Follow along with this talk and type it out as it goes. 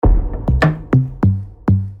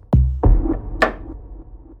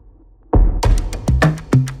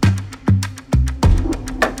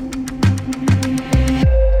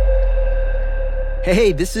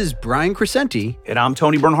Hey, this is Brian Crescenti. And I'm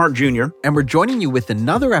Tony Bernhardt Jr. And we're joining you with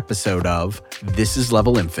another episode of This is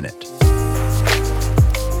Level Infinite.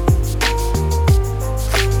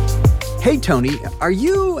 Hey, Tony, are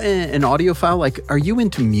you an audiophile? Like, are you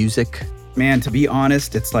into music? Man, to be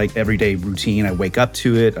honest, it's like everyday routine. I wake up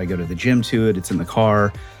to it. I go to the gym to it. It's in the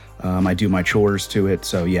car. I do my chores to it.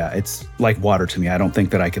 So yeah, it's like water to me. I don't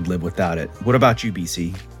think that I could live without it. What about you,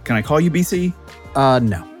 BC? Can I call you BC?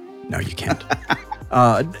 No, you can't.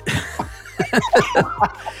 I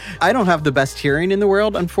don't have the best hearing in the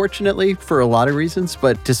world, unfortunately, for a lot of reasons.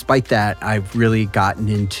 But despite that, I've really gotten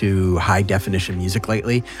into high definition music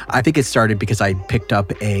lately. I think it started because I picked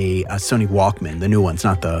up a Sony Walkman, the new ones,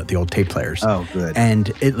 not the old tape players. Oh, good.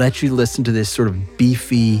 And it lets you listen to this sort of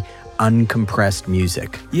beefy, uncompressed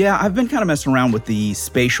music. Yeah, I've been kind of messing around with the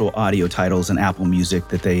spatial audio titles in Apple Music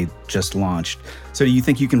that they just launched. So do you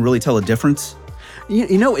think you can really tell a difference?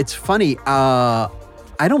 You know, it's funny.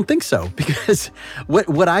 I don't think so, because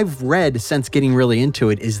what I've read since getting really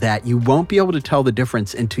into it is that you won't be able to tell the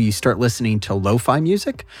difference until you start listening to lo-fi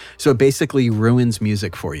music. So it basically ruins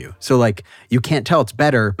music for you. So like, you can't tell it's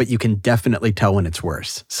better, but you can definitely tell when it's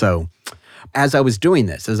worse. So as I was doing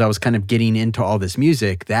this, as I was kind of getting into all this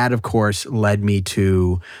music, that of course led me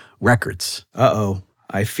to records. Uh-oh.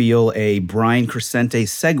 I feel a Brian Crescenti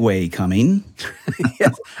segue coming.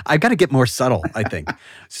 Yes, I've got to get more subtle, I think.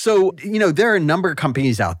 So, you know, there are a number of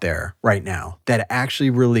companies out there right now that actually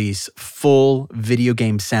release full video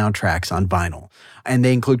game soundtracks on vinyl. And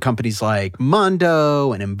they include companies like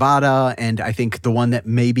Mondo and Envada, and I think the one that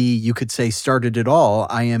maybe you could say started it all,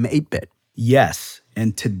 I Am 8-Bit. Yes,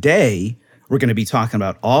 and today we're going to be talking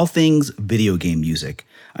about all things video game music.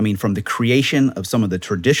 I mean, from the creation of some of the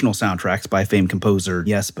traditional soundtracks by famed composer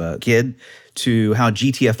Jesper Kyd to how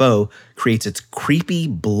GTFO creates its creepy,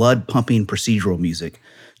 blood-pumping procedural music,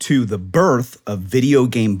 to the birth of video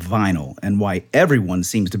game vinyl and why everyone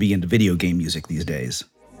seems to be into video game music these days.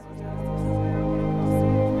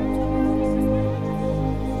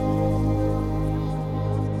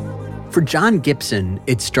 For John Gibson,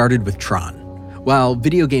 it started with Tron. While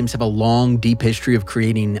video games have a long, deep history of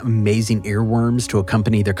creating amazing earworms to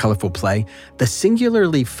accompany their colorful play, the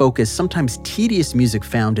singularly focused, sometimes tedious music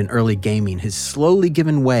found in early gaming has slowly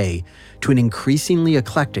given way to an increasingly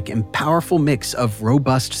eclectic and powerful mix of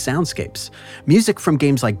robust soundscapes. Music from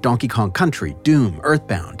games like Donkey Kong Country, Doom,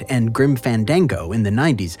 Earthbound, and Grim Fandango in the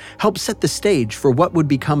 90s helped set the stage for what would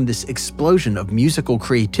become this explosion of musical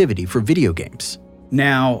creativity for video games.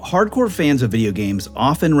 Now, hardcore fans of video games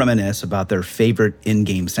often reminisce about their favorite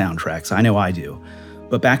in-game soundtracks. I know I do.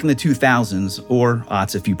 But back in the 2000s, or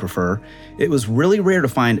aughts if you prefer, it was really rare to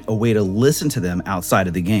find a way to listen to them outside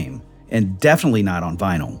of the game, and definitely not on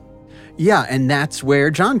vinyl. Yeah, and that's where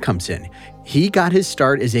John comes in. He got his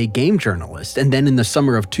start as a game journalist, and then in the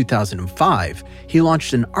summer of 2005, he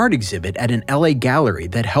launched an art exhibit at an LA gallery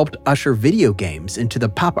that helped usher video games into the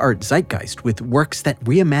pop art zeitgeist with works that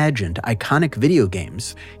reimagined iconic video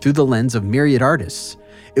games through the lens of myriad artists.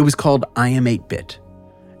 It was called I Am 8-Bit.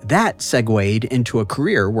 That segued into a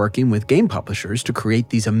career working with game publishers to create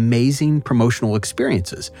these amazing promotional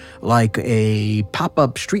experiences, like a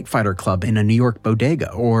pop-up Street Fighter club in a New York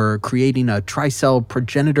bodega, or creating a Tricell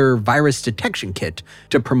progenitor virus detection kit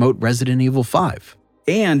to promote Resident Evil 5.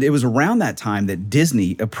 And it was around that time that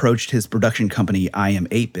Disney approached his production company, I Am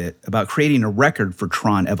 8-Bit, about creating a record for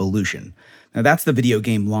Tron Evolution. Now that's the video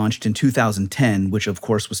game launched in 2010, which of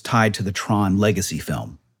course was tied to the Tron Legacy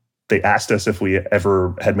film. They asked us if we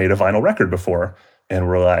ever had made a vinyl record before. And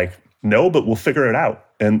we're like, no, but we'll figure it out.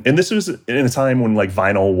 And this was in a time when like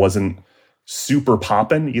vinyl wasn't super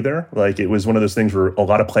poppin' either. Like it was one of those things where a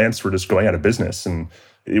lot of plants were just going out of business. And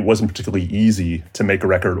it wasn't particularly easy to make a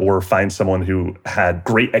record or find someone who had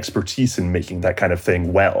great expertise in making that kind of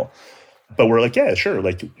thing well. But we're like, yeah, sure.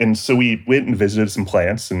 And so we went and visited some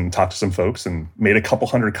plants and talked to some folks and made a couple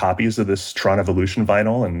hundred copies of this Tron Evolution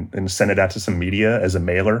vinyl and sent it out to some media as a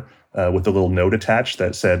mailer with a little note attached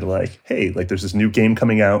that said like, hey, like there's this new game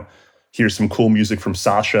coming out. Here's some cool music from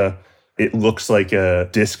Sasha. It looks like a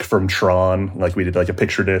disc from Tron. Like we did like a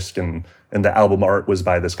picture disc and the album art was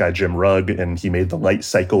by this guy, Jim Rugg, and he made the light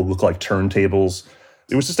cycle look like turntables.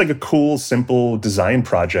 It was just like a cool, simple design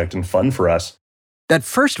project and fun for us. That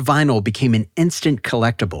first vinyl became an instant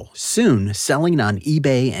collectible, soon selling on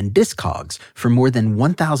eBay and Discogs for more than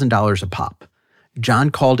 $1,000 a pop. John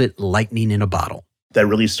called it lightning in a bottle. That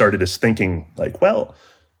really started us thinking like, well,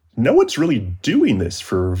 no one's really doing this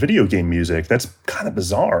for video game music. That's kind of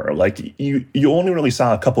bizarre. Like you only really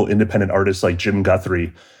saw a couple independent artists like Jim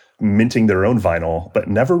Guthrie minting their own vinyl, but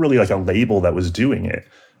never really like a label that was doing it.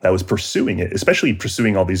 that was pursuing it, especially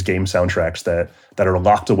pursuing all these game soundtracks that are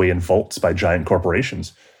locked away in vaults by giant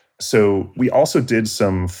corporations. So we also did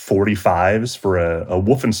some 45s for a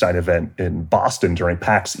Wolfenstein event in Boston during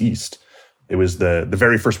PAX East. It was the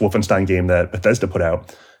very first Wolfenstein game that Bethesda put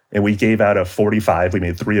out. And we gave out a 45, we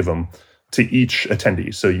made 3 of them, to each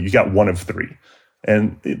attendee. So you got one of 3.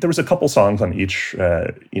 And there was a couple songs on each.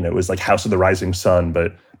 It was like House of the Rising Sun,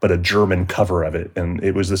 but a German cover of it. And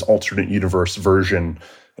it was this alternate universe version.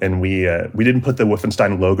 And we didn't put the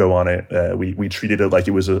Wolfenstein logo on it. We treated it like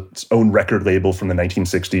it was its own record label from the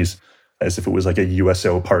 1960s, as if it was like a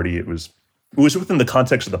USO party. It was within the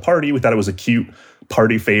context of the party. We thought it was a cute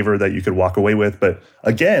party favor that you could walk away with. But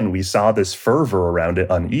again, we saw this fervor around it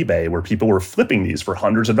on eBay where people were flipping these for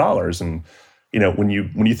hundreds of dollars. And when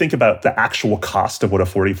you think about the actual cost of what a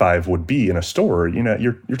 45 would be in a store,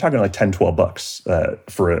 you're talking like $10-12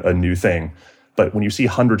 for a new thing. But when you see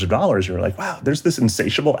hundreds of dollars, you're like, wow, there's this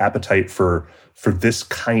insatiable appetite for this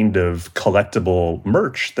kind of collectible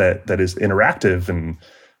merch that is interactive and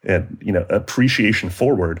appreciation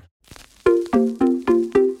forward.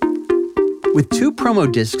 With 2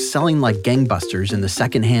 promo discs selling like gangbusters in the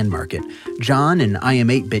secondhand market, John and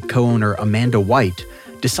iam8bit co-owner Amanda White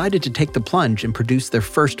decided to take the plunge and produce their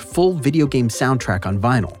first full video game soundtrack on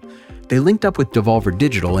vinyl. They linked up with Devolver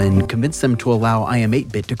Digital and convinced them to allow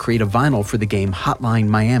iam8bit to create a vinyl for the game Hotline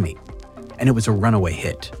Miami. And it was a runaway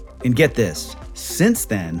hit. And get this, since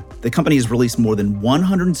then, the company has released more than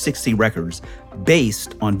 160 records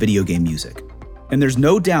based on video game music. And there's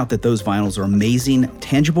no doubt that those vinyls are amazing,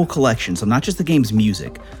 tangible collections of not just the game's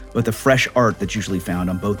music, but the fresh art that's usually found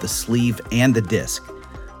on both the sleeve and the disc.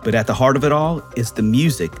 But at the heart of it all is the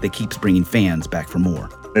music that keeps bringing fans back for more.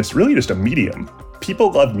 It's really just a medium.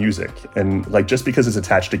 People love music, and just because it's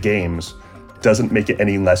attached to games doesn't make it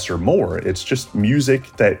any less or more. It's just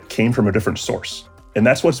music that came from a different source. And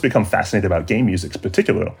that's what's become fascinating about game music in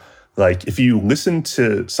particular. If you listen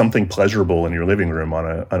to something pleasurable in your living room on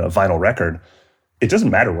a vinyl record, it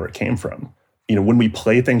doesn't matter where it came from. When we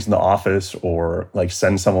play things in the office or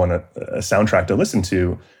send someone a soundtrack to listen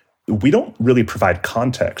to, we don't really provide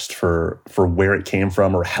context for where it came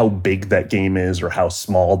from or how big that game is or how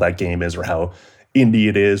small that game is or how indie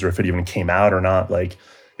it is or if it even came out or not.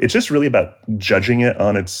 It's just really about judging it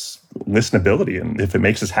on its listenability and if it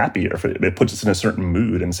makes us happy or if it puts us in a certain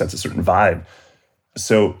mood and sets a certain vibe.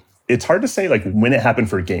 So it's hard to say when it happened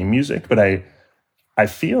for game music, but I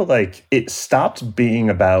feel like it stopped being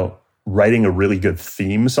about writing a really good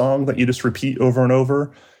theme song that you just repeat over and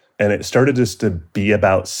over. And it started just to be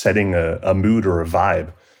about setting a mood or a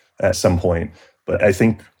vibe at some point. But I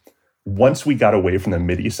think once we got away from the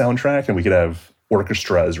MIDI soundtrack and we could have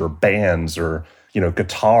orchestras or bands or,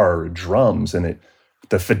 guitar or drums and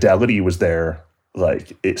the fidelity was there,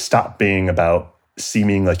 it stopped being about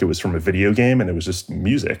seeming like it was from a video game and it was just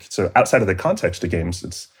music. So outside of the context of games,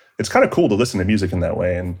 it's kind of cool to listen to music in that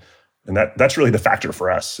way. And that's really the factor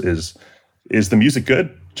for us is the music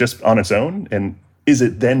good just on its own? And is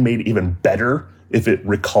it then made even better if it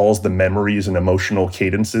recalls the memories and emotional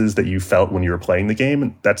cadences that you felt when you were playing the game?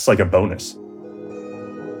 And that's like a bonus.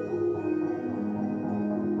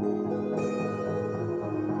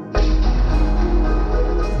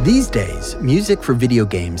 These days, music for video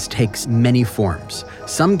games takes many forms.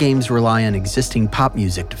 Some games rely on existing pop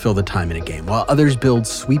music to fill the time in a game, while others build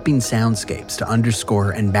sweeping soundscapes to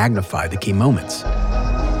underscore and magnify the key moments.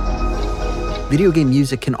 Video game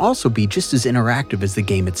music can also be just as interactive as the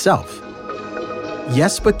game itself.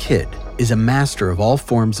 Jesper Kyd is a master of all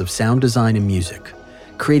forms of sound design and music,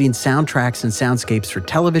 creating soundtracks and soundscapes for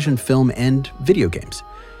television, film, and video games.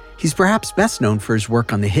 He's perhaps best known for his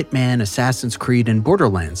work on the Hitman, Assassin's Creed, and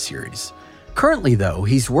Borderlands series. Currently, though,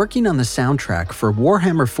 he's working on the soundtrack for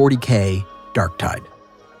Warhammer 40k Darktide.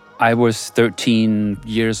 I was 13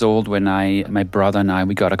 years old when my brother and I,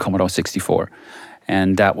 we got a Commodore 64.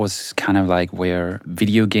 And that was kind of like where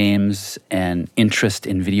video games and interest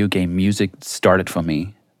in video game music started for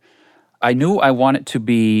me. I knew I wanted to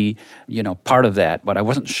be, part of that, but I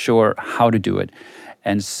wasn't sure how to do it.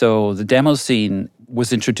 And so the demo scene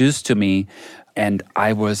was introduced to me, and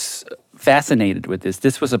I was fascinated with this.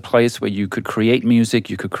 This was a place where you could create music,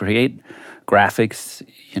 you could create graphics,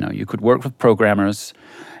 you could work with programmers,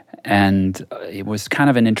 and it was kind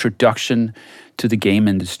of an introduction to the game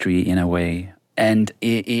industry in a way. And,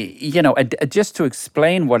 just to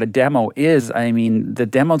explain what a demo is, the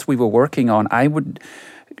demos we were working on,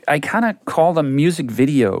 I kind of call them music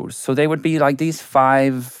videos. So they would be like these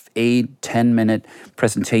 5, 8, 10-minute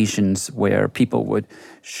presentations where people would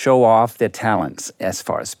show off their talents as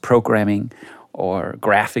far as programming or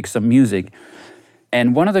graphics or music.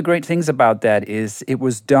 And one of the great things about that is it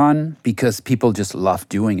was done because people just loved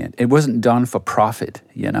doing it. It wasn't done for profit,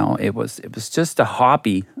 It was just a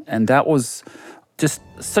hobby, and that was just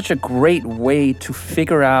such a great way to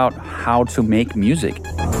figure out how to make music.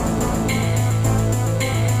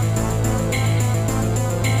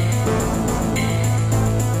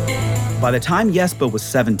 By the time Jesper was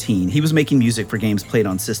 17, he was making music for games played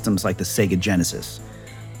on systems like the Sega Genesis.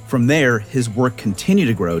 From there, his work continued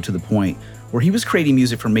to grow to the point where he was creating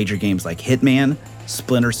music for major games like Hitman,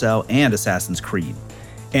 Splinter Cell, and Assassin's Creed.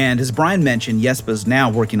 And as Brian mentioned, Jesper's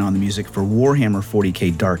now working on the music for Warhammer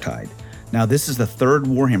 40k Darktide. Now, this is the third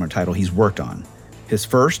Warhammer title he's worked on. His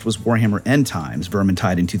first was Warhammer End Times,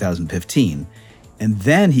 Vermintide in 2015, and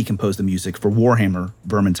then he composed the music for Warhammer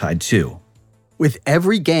Vermintide 2. With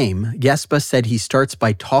every game, Jesper said he starts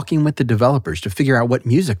by talking with the developers to figure out what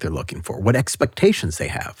music they're looking for, what expectations they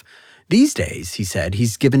have. These days, he said,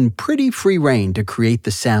 he's given pretty free rein to create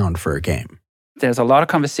the sound for a game. There's a lot of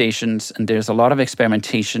conversations and there's a lot of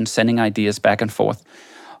experimentation, sending ideas back and forth.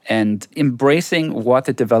 And embracing what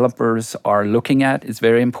the developers are looking at is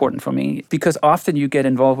very important for me, because often you get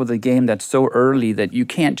involved with a game that's so early that you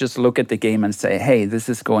can't just look at the game and say, hey, this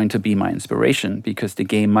is going to be my inspiration, because the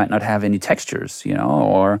game might not have any textures,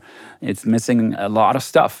 or it's missing a lot of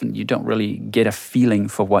stuff and you don't really get a feeling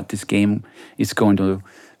for what this game is going to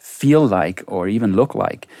feel like or even look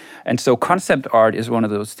like. And so concept art is one of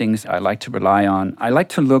those things I like to rely on. I like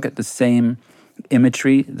to look at the same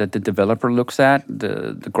imagery that the developer looks at,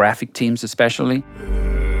 the graphic teams especially.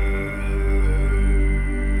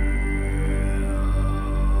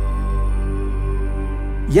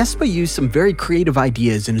 Jesper used some very creative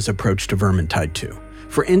ideas in his approach to Vermintide 2.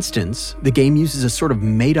 For instance, the game uses a sort of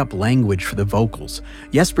made-up language for the vocals.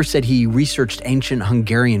 Jesper said he researched ancient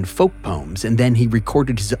Hungarian folk poems, and then he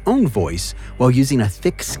recorded his own voice while using a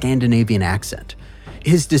thick Scandinavian accent.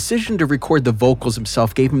 His decision to record the vocals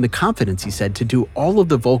himself gave him the confidence, he said, to do all of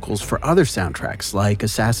the vocals for other soundtracks like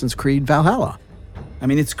Assassin's Creed Valhalla. I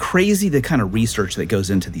mean, it's crazy the kind of research that goes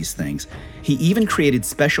into these things. He even created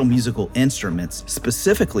special musical instruments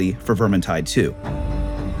specifically for Vermintide 2.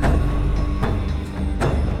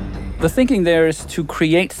 The thinking there is to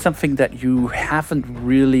create something that you haven't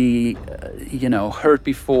really, heard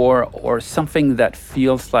before, or something that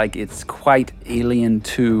feels like it's quite alien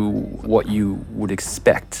to what you would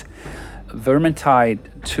expect. Vermintide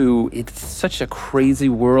 2, it's such a crazy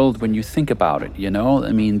world when you think about it,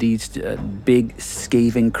 I mean, these big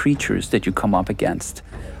scathing creatures that you come up against.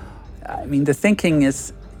 I mean, the thinking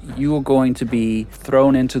is you're going to be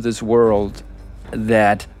thrown into this world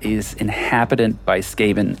that is inhabited by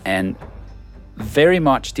Skaven, and very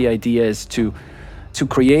much the idea is to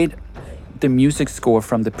create the music score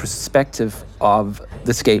from the perspective of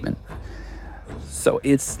the Skaven. So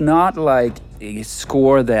it's not like a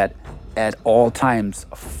score that at all times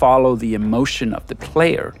follow the emotion of the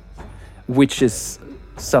player, which is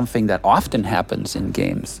something that often happens in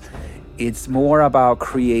games. It's more about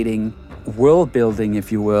creating world building,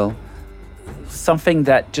 if you will, something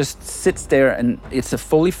that just sits there and it's a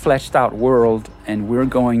fully fleshed out world, and we're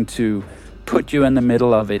going to put you in the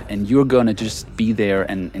middle of it and you're going to just be there,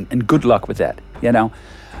 and good luck with that,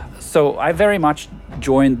 So I very much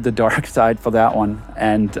joined the dark side for that one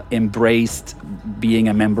and embraced being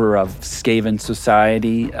a member of Skaven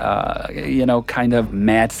society, kind of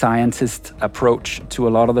mad scientist approach to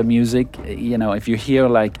a lot of the music. If you hear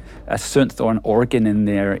like a synth or an organ in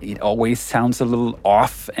there, it always sounds a little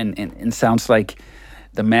off and sounds like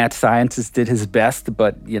the mad scientist did his best,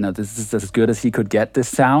 but this is as good as he could get this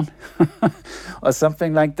sound or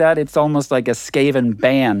something like that. It's almost like a Skaven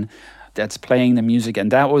band that's playing the music.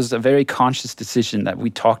 And that was a very conscious decision that we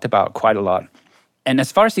talked about quite a lot. And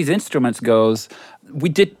as far as these instruments goes, we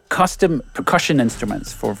did custom percussion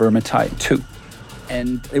instruments for Vermintide 2.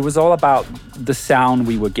 And it was all about the sound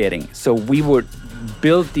we were getting. So we would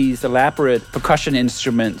build these elaborate percussion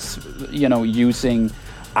instruments, using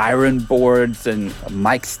iron boards and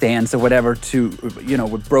mic stands or whatever to,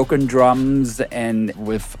 with broken drums and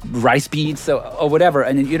with rice beads or whatever.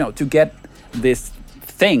 And, to get this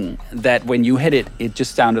thing that when you hit it, it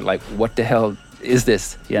just sounded like, what the hell is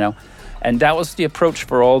this, And that was the approach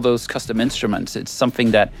for all those custom instruments. It's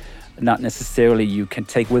something that not necessarily you can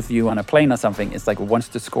take with you on a plane or something. It's like once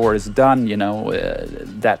the score is done,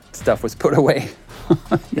 that stuff was put away,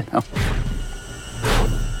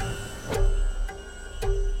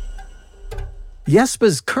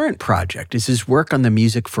 Jesper's current project is his work on the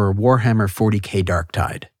music for Warhammer 40k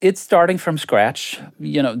Darktide. It's starting from scratch.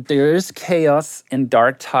 There is chaos in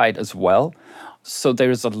Darktide as well. So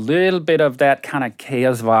there's a little bit of that kind of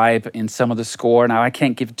chaos vibe in some of the score. Now, I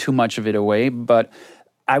can't give too much of it away, but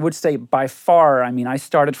I would say by far, I mean, I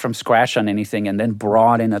started from scratch on anything and then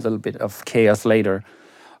brought in a little bit of chaos later.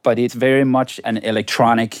 But it's very much an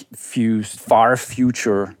electronic fused, far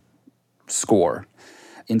future score,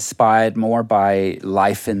 inspired more by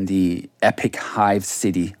life in the epic hive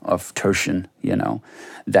city of Tertian,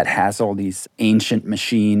 that has all these ancient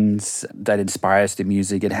machines that inspires the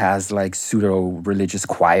music. It has like pseudo-religious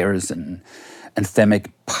choirs and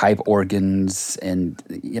anthemic pipe organs and,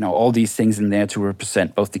 all these things in there to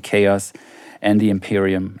represent both the chaos and the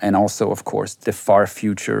Imperium, and also, of course, the far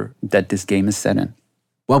future that this game is set in.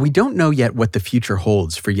 While we don't know yet what the future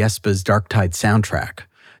holds for Jesper's Darktide soundtrack,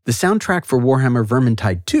 the soundtrack for Warhammer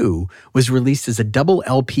Vermintide 2 was released as a double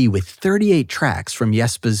LP with 38 tracks from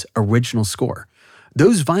Jesper's original score.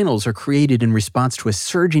 Those vinyls are created in response to a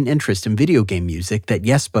surging interest in video game music that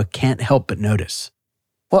Jesper can't help but notice.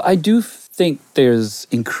 Well, I do think there's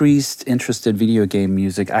increased interest in video game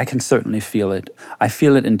music. I can certainly feel it. I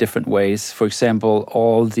feel it in different ways. For example,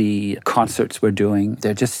 all the concerts we're doing,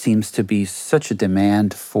 there just seems to be such a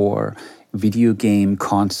demand for video game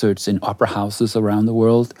concerts in opera houses around the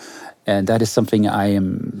world. And that is something I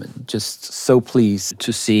am just so pleased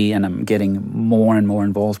to see, and I'm getting more and more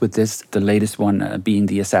involved with this. The latest one being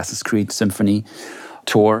the Assassin's Creed Symphony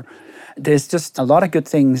tour. There's just a lot of good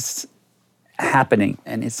things happening,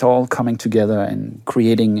 and it's all coming together and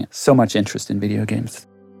creating so much interest in video games.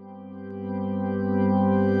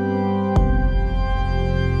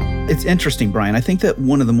 It's interesting, Brian. I think that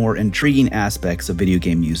one of the more intriguing aspects of video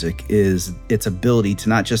game music is its ability to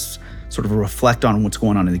not just sort of reflect on what's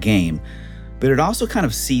going on in the game, but it also kind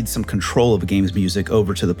of cedes some control of a game's music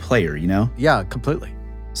over to the player, Yeah, completely.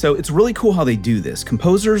 So it's really cool how they do this.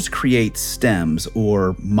 Composers create stems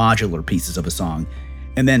or modular pieces of a song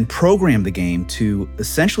and then program the game to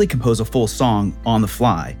essentially compose a full song on the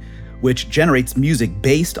fly, which generates music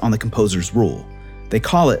based on the composer's rule. They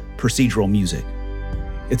call it procedural music.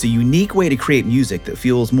 It's a unique way to create music that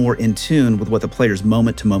feels more in tune with what the player's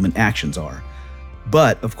moment-to-moment actions are.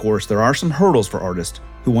 But, of course, there are some hurdles for artists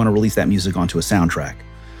who want to release that music onto a soundtrack.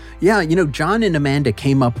 Yeah, John and Amanda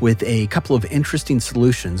came up with a couple of interesting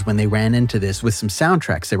solutions when they ran into this with some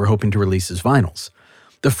soundtracks they were hoping to release as vinyls.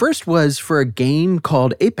 The first was for a game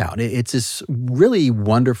called Ape Out. It's this really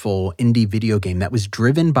wonderful indie video game that was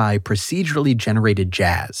driven by procedurally generated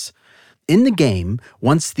jazz. In the game,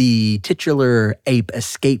 once the titular ape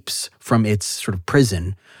escapes from its sort of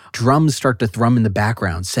prison, drums start to thrum in the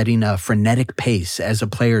background, setting a frenetic pace as the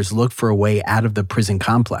players look for a way out of the prison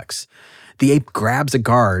complex. The ape grabs a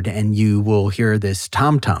guard and you will hear this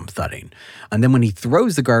tom-tom thudding. And then when he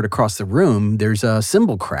throws the guard across the room, there's a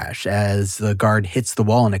cymbal crash as the guard hits the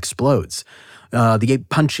wall and explodes. The ape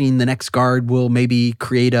punching the next guard will maybe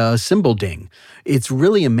create a cymbal ding. It's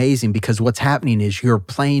really amazing because what's happening is you're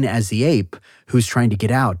playing as the ape who's trying to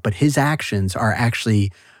get out, but his actions are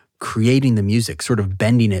actually creating the music, sort of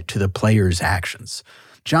bending it to the player's actions.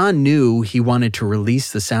 John knew he wanted to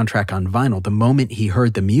release the soundtrack on vinyl the moment he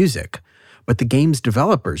heard the music, but the game's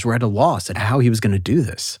developers were at a loss at how he was going to do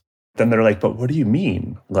this. Then they're like, but what do you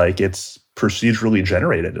mean? Like, it's procedurally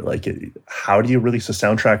generated. Like, how do you release a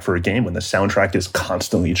soundtrack for a game when the soundtrack is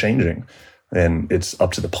constantly changing and it's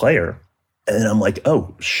up to the player? And I'm like,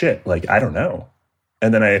 oh, shit, like, I don't know.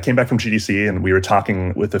 And then I came back from GDC and we were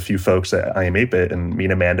talking with a few folks at I Am 8-Bit, and me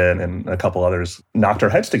and Amanda and a couple others knocked our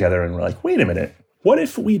heads together and we're like, wait a minute, what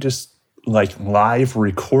if we just like live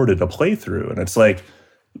recorded a playthrough? And it's like,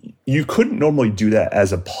 you couldn't normally do that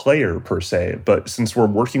as a player per se, but since we're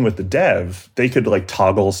working with the dev, they could like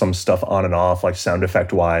toggle some stuff on and off, like sound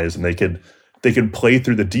effect wise, and they could play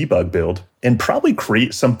through the debug build and probably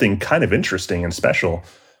create something kind of interesting and special.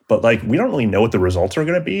 But like, we don't really know what the results are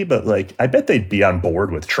going to be, but like, I bet they'd be on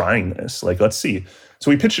board with trying this. Like, let's see.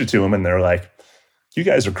 So we pitched it to them and they're like, you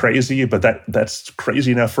guys are crazy, but that's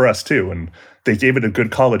crazy enough for us too. And they gave it a good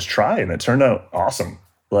college try and it turned out awesome.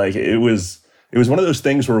 Like, it was one of those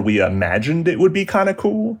things where we imagined it would be kind of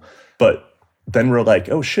cool, but then we're like,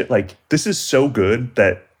 oh shit, like this is so good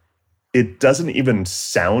that it doesn't even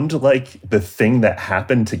sound like the thing that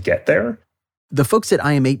happened to get there. The folks at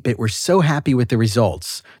I Am 8-Bit were so happy with the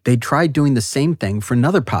results, they tried doing the same thing for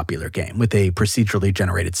another popular game with a procedurally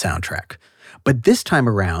generated soundtrack. But this time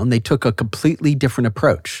around, they took a completely different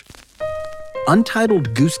approach.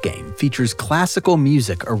 Untitled Goose Game features classical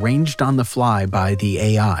music arranged on the fly by the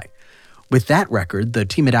AI. With that record, the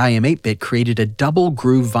team at I Am 8-Bit created a double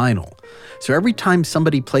groove vinyl. So every time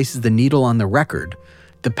somebody places the needle on the record,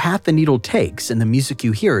 The path the needle takes and the music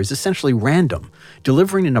you hear is essentially random,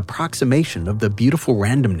 delivering an approximation of the beautiful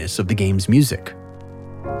randomness of the game's music.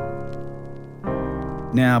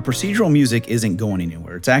 Now, procedural music isn't going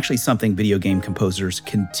anywhere. It's actually something video game composers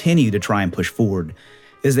continue to try and push forward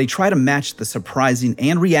as they try to match the surprising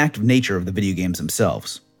and reactive nature of the video games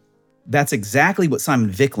themselves. That's exactly what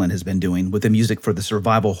Simon Viklund has been doing with the music for the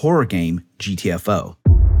survival horror game GTFO.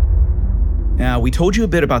 Now, we told you a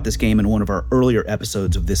bit about this game in one of our earlier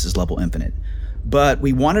episodes of This Is Level Infinite, but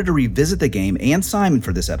we wanted to revisit the game and Simon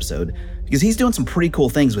for this episode because he's doing some pretty cool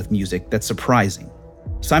things with music that's surprising.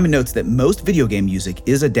 Simon notes that most video game music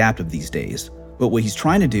is adaptive these days, but what he's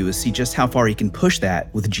trying to do is see just how far he can push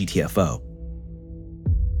that with GTFO.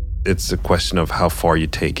 It's a question of how far you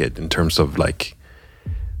take it in terms of like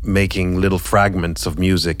making little fragments of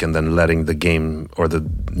music and then letting the game or the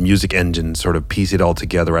music engine sort of piece it all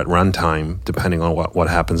together at runtime, depending on what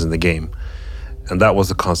happens in the game. And that was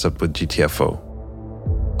the concept with GTFO.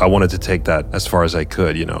 I wanted to take that as far as I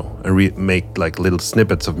could, and make like little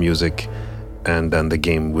snippets of music, and then the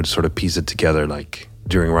game would sort of piece it together like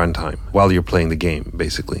during runtime while you're playing the game,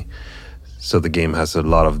 basically. So the game has a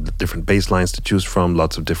lot of different bass lines to choose from,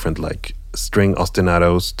 lots of different like string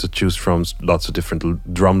ostinatos to choose from, lots of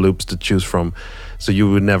different drum loops to choose from. So you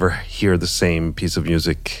would never hear the same piece of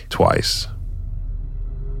music twice.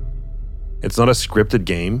 It's not a scripted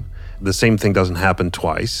game. The same thing doesn't happen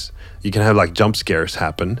twice. You can have like jump scares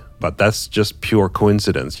happen, but that's just pure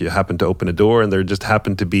coincidence. You happen to open a door and there just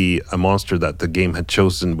happened to be a monster that the game had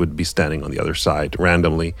chosen would be standing on the other side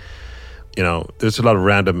randomly. There's a lot of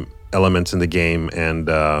random elements in the game and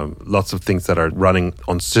lots of things that are running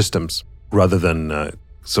on systems rather than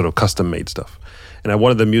sort of custom-made stuff. And I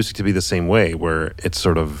wanted the music to be the same way, where it's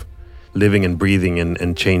sort of living and breathing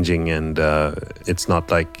and changing, and it's not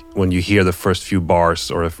like when you hear the first few bars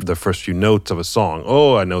or the first few notes of a song,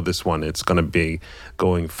 oh, I know this one, it's going to be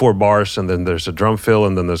going 4 bars, and then there's a drum fill,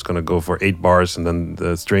 and then there's going to go for 8 bars, and then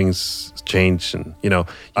the strings change, and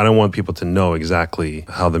I don't want people to know exactly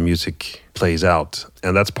how the music plays out.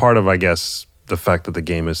 And that's part of, I guess, the fact that the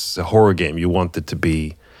game is a horror game. You want it to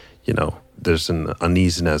be, there's an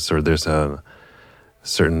uneasiness, or there's a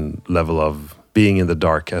certain level of being in the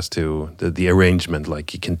dark as to the arrangement,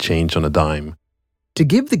 like it can change on a dime. To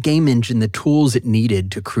give the game engine the tools it needed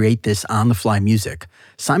to create this on-the-fly music,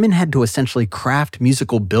 Simon had to essentially craft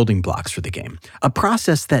musical building blocks for the game, a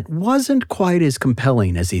process that wasn't quite as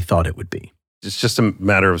compelling as he thought it would be. It's just a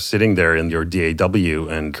matter of sitting there in your DAW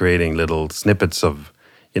and creating little snippets of,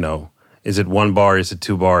 is it 1 bar, is it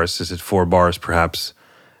 2 bars, is it 4 bars perhaps,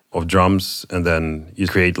 of drums, and then you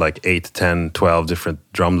create like 8, 10, 12 different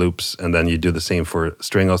drum loops, and then you do the same for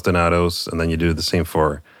string ostinatos, and then you do the same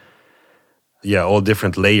for all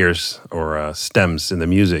different layers or stems in the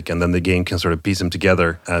music, and then the game can sort of piece them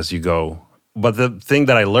together as you go. But the thing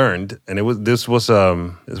that I learned, and this was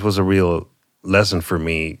a real lesson for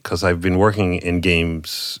me, because I've been working in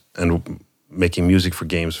games and making music for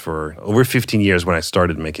games for over 15 years when I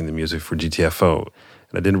started making the music for GTFO.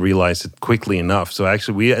 And I didn't realize it quickly enough. So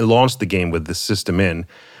actually, we launched the game with this system in,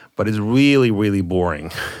 but it's really, really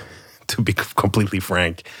boring, to be completely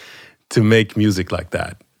frank, to make music like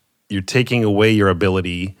that. You're taking away your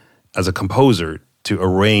ability as a composer to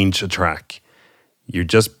arrange a track. You're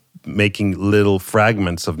just making little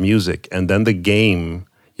fragments of music, and then the game,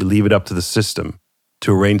 you leave it up to the system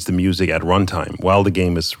to arrange the music at runtime while the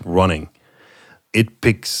game is running. It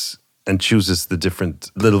picks and chooses the different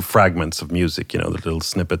little fragments of music, the little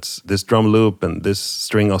snippets, this drum loop and this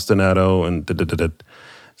string ostinato and da-da-da-da.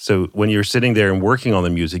 So when you're sitting there and working on the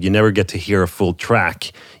music, you never get to hear a full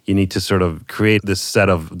track. You need to sort of create this set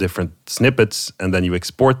of different snippets, and then you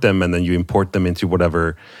export them, and then you import them into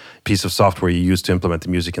whatever piece of software you use to implement the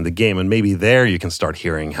music in the game. And maybe there you can start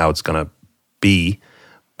hearing how it's going to be,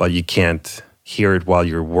 but you can't hear it while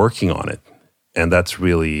you're working on it. And that's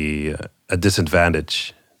really a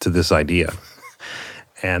disadvantage to this idea.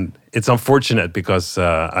 And it's unfortunate because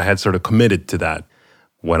I had sort of committed to that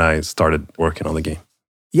when I started working on the game.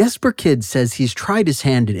 Jesper Kyd says he's tried his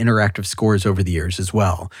hand in interactive scores over the years as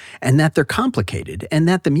well, and that they're complicated, and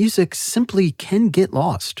that the music simply can get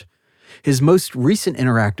lost. His most recent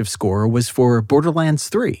interactive score was for Borderlands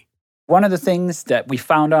 3. One of the things that we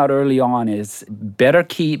found out early on is better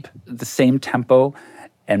keep the same tempo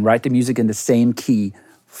and write the music in the same key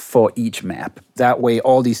for each map. That way,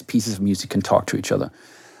 all these pieces of music can talk to each other.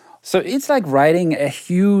 So it's like writing a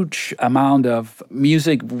huge amount of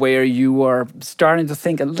music where you are starting to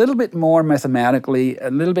think a little bit more mathematically,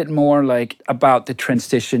 a little bit more like about the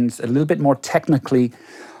transitions, a little bit more technically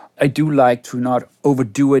I do like to not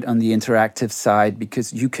overdo it on the interactive side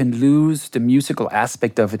because you can lose the musical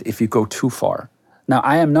aspect of it if you go too far. Now,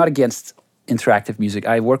 I am not against interactive music.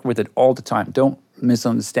 I work with it all the time. Don't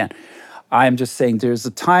misunderstand. I am just saying there's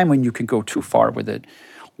a time when you can go too far with it,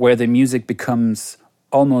 where the music becomes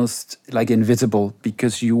almost like invisible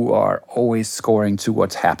because you are always scoring to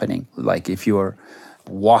what's happening. Like if you're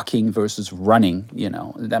walking versus running,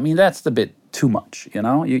 I mean, that's a bit too much,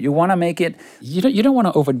 You want to make it, you don't want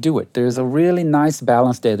to overdo it. There's a really nice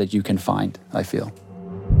balance there that you can find, I feel.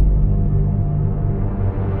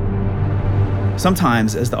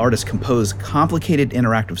 Sometimes, as the artists compose complicated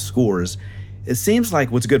interactive scores, it seems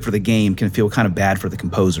like what's good for the game can feel kind of bad for the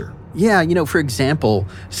composer. Yeah, for example,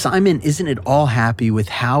 Simon isn't at all happy with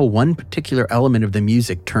how one particular element of the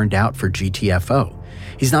music turned out for GTFO.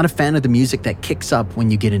 He's not a fan of the music that kicks up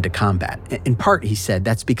when you get into combat. In part, he said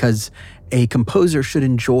that's because a composer should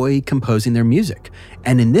enjoy composing their music.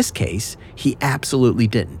 And in this case, he absolutely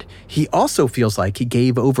didn't. He also feels like he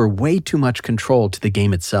gave over way too much control to the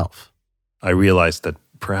game itself. I realized that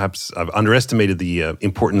perhaps I've underestimated the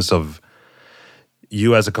importance of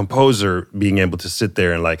you as a composer being able to sit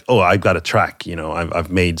there and like, oh, I've got a track, I've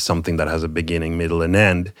made something that has a beginning, middle, and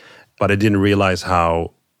end. But I didn't realize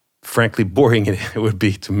how, frankly, boring it would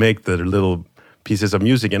be to make the little pieces of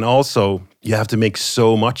music. And also, you have to make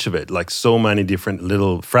so much of it, like so many different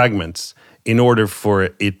little fragments in order for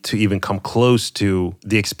it to even come close to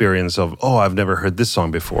the experience of, oh, I've never heard this song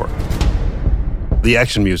before. The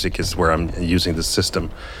action music is where I'm using this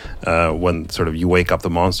system when sort of you wake up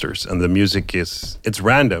the monsters. And the music it's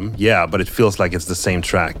random, yeah, but it feels like it's the same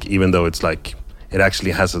track, even though it's like, it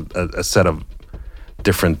actually has a set of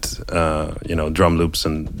different, drum loops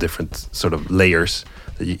and different sort of layers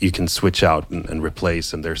that you can switch out and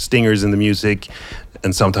replace. And there's stingers in the music,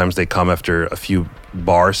 and sometimes they come after a few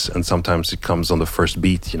bars, and sometimes it comes on the first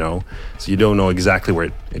beat, So you don't know exactly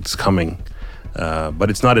where it's coming,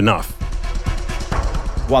 but it's not enough.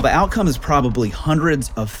 While the outcome is probably hundreds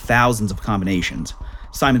of thousands of combinations,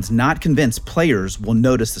 Simon's not convinced players will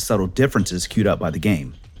notice the subtle differences queued up by the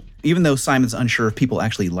game. Even though Simon's unsure if people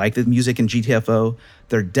actually like the music in GTFO,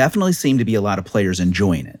 there definitely seem to be a lot of players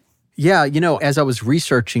enjoying it. Yeah, as I was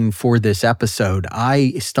researching for this episode,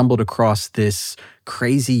 I stumbled across this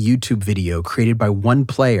crazy YouTube video created by one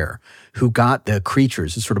player who got the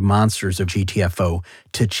creatures, the sort of monsters of GTFO,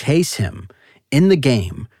 to chase him in the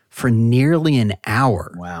game for nearly an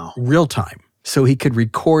hour. Wow. Real time. So he could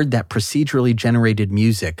record that procedurally generated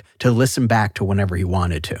music to listen back to whenever he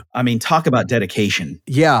wanted to. I mean, talk about dedication.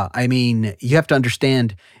 Yeah, I mean, you have to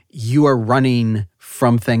understand, you are running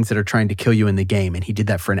from things that are trying to kill you in the game, and he did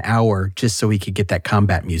that for an hour just so he could get that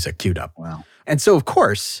combat music queued up. Wow. And so, of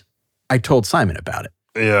course, I told Simon about it.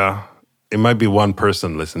 Yeah, it might be one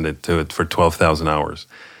person listened to it for 12,000 hours.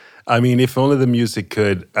 I mean, if only the music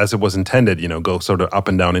could, as it was intended, go sort of up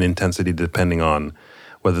and down in intensity depending on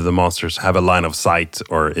whether the monsters have a line of sight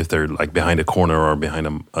or if they're like behind a corner or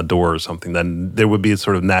behind a door or something, then there would be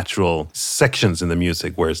sort of natural sections in the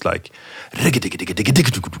music where it's like, and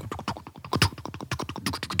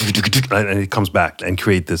it comes back and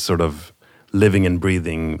create this sort of living and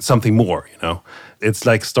breathing something more, It's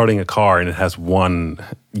like starting a car and it has one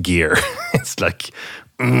gear. It's like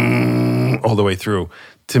all the way through.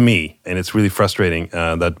 To me, and it's really frustrating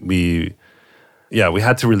that we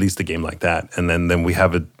had to release the game like that, and then we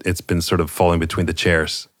have it's been sort of falling between the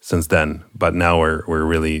chairs since then, but now we're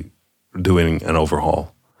really doing an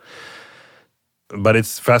overhaul. But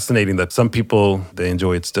it's fascinating that some people, they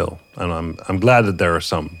enjoy it still, and I'm glad that there are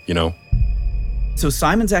some, So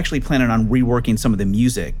Simon's actually planning on reworking some of the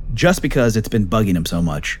music just because it's been bugging him so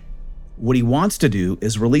much. What he wants to do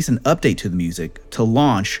is release an update to the music to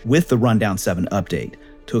launch with the Rundown 7 update,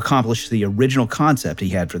 to accomplish the original concept he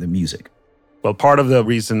had for the music. Well, part of the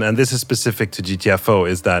reason, and this is specific to GTFO,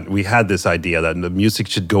 is that we had this idea that the music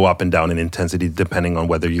should go up and down in intensity depending on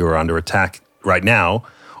whether you're under attack right now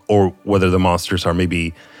or whether the monsters are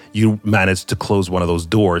maybe you managed to close one of those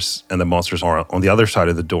doors and the monsters are on the other side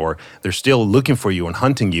of the door. They're still looking for you and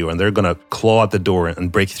hunting you, and they're going to claw at the door and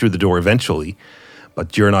break through the door eventually,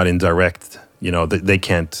 but you're not in direct, they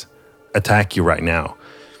can't attack you right now.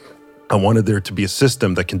 I wanted there to be a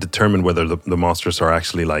system that can determine whether the monsters are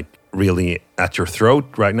actually like really at your throat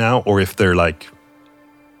right now, or if they're like,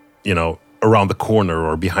 around the corner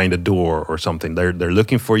or behind a door or something. They're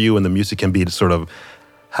looking for you, and the music can be to sort of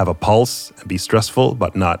have a pulse and be stressful,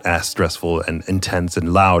 but not as stressful and intense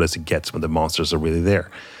and loud as it gets when the monsters are really there.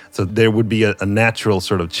 So there would be a natural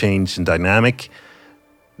sort of change in dynamic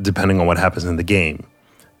depending on what happens in the game.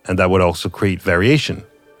 And that would also create variation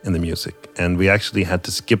in the music. And we actually had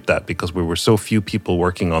to skip that because we were so few people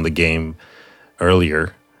working on the game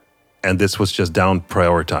earlier. And this was just down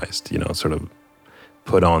prioritized, sort of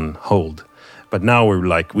put on hold. But now we're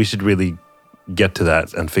like, we should really get to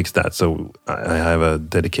that and fix that. So I have a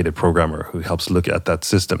dedicated programmer who helps look at that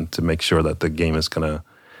system to make sure that the game is going to,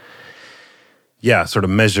 sort of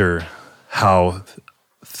measure how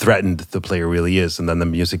threatened the player really is. And then the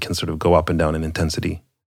music can sort of go up and down in intensity.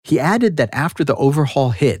 He added that after the overhaul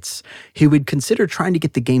hits, he would consider trying to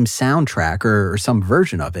get the game's soundtrack or some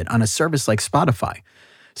version of it on a service like Spotify,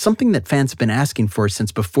 something that fans have been asking for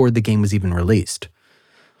since before the game was even released.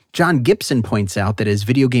 John Gibson points out that as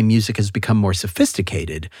video game music has become more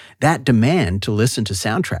sophisticated, that demand to listen to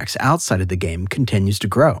soundtracks outside of the game continues to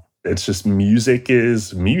grow. It's just music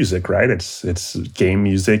is music, right? It's game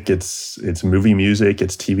music, it's movie music,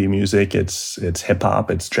 it's TV music, it's hip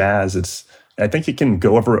hop, it's jazz. I think it can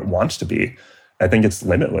go wherever it wants to be. I think it's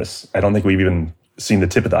limitless. I don't think we've even seen the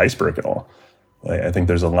tip of the iceberg at all. I think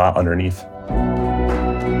there's a lot underneath.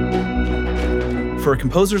 For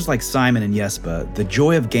composers like Simon and Jesper, the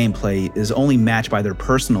joy of gameplay is only matched by their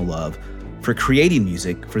personal love for creating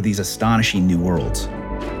music for these astonishing new worlds.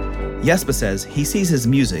 Jesper says he sees his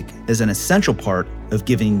music as an essential part of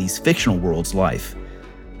giving these fictional worlds life.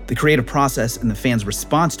 The creative process and the fans'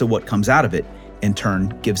 response to what comes out of it, in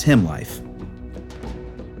turn, gives him life.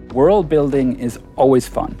 World building is always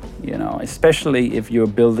fun, especially if you're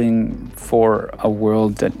building for a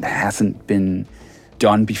world that hasn't been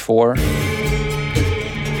done before.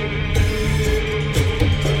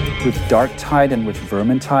 With Darktide and with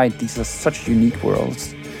Vermintide, these are such unique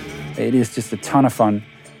worlds. It is just a ton of fun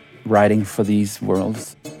writing for these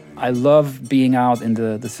worlds. I love being out in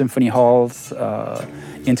the symphony halls,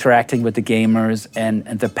 interacting with the gamers, and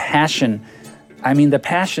the passion. The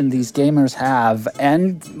passion these gamers have,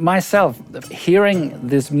 and myself, hearing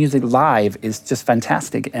this music live is just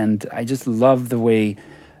fantastic. And I just love the way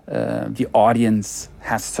the audience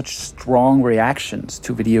has such strong reactions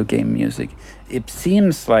to video game music. It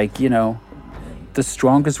seems like, the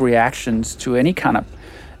strongest reactions to any kind of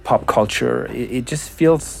pop culture. It just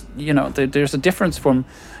feels, there's a difference from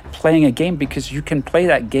playing a game because you can play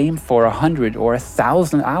that game for 100 or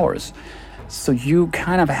 1,000 hours. So you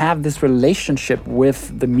kind of have this relationship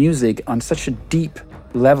with the music on such a deep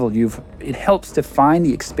level. It helps define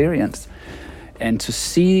the experience. And to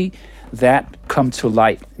see that come to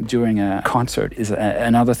light during a concert is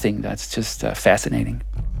another thing that's just fascinating.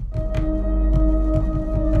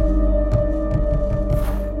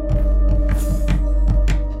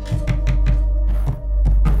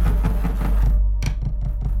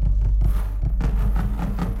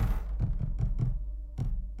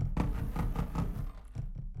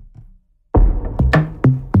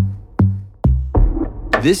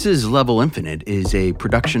 This is Level Infinite is a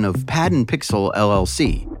production of Pad and Pixel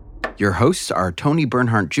LLC. Your hosts are Tony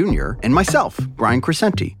Bernhardt Jr. and myself, Brian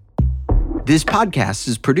Crescenti. This podcast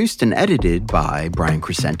is produced and edited by Brian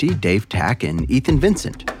Crescenti, Dave Tack, and Ethan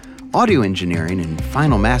Vincent. Audio engineering and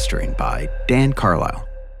final mastering by Dan Carlisle.